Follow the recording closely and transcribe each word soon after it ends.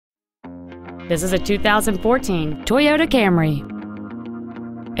This is a 2014 Toyota Camry.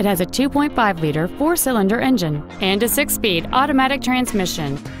 It has a 2.5-liter four-cylinder engine and a 6-speed automatic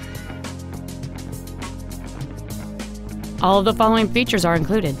transmission. All of the following features are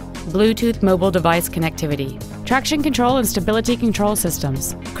included: Bluetooth mobile device connectivity, traction control and stability control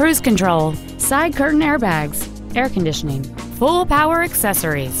systems, cruise control, side curtain airbags, air conditioning, full power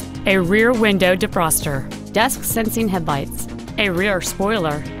accessories, a rear window defroster, dusk sensing headlights, a rear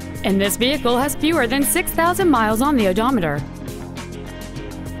spoiler, and this vehicle has fewer than 6,000 miles on the odometer.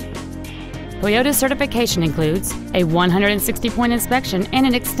 Toyota's certification includes a 160-point inspection and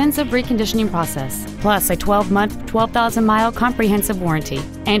an extensive reconditioning process, plus a 12-month, 12,000-mile comprehensive warranty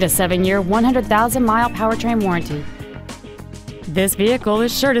and a 7-year, 100,000-mile powertrain warranty. This vehicle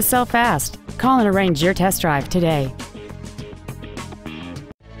is sure to sell fast. Call and arrange your test drive today.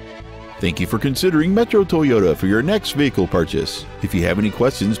 Thank you for considering Metro Toyota for your next vehicle purchase. If you have any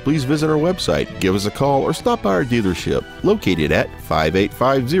questions, please visit our website, give us a call, or stop by our dealership located at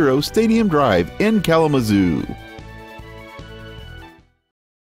 5850 Stadium Drive in Kalamazoo.